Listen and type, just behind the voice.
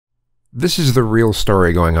This is the real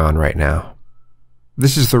story going on right now.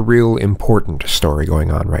 This is the real important story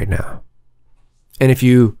going on right now. And if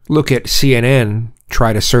you look at CNN,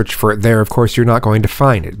 try to search for it there, of course you're not going to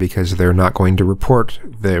find it because they're not going to report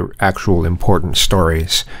the actual important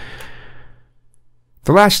stories.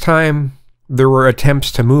 The last time there were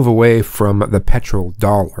attempts to move away from the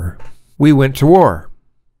petrodollar, we went to war.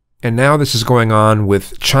 And now this is going on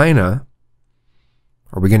with China.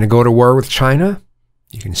 Are we going to go to war with China?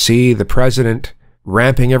 You can see the president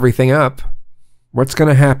ramping everything up. What's going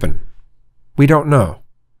to happen? We don't know.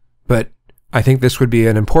 But I think this would be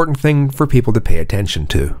an important thing for people to pay attention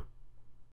to.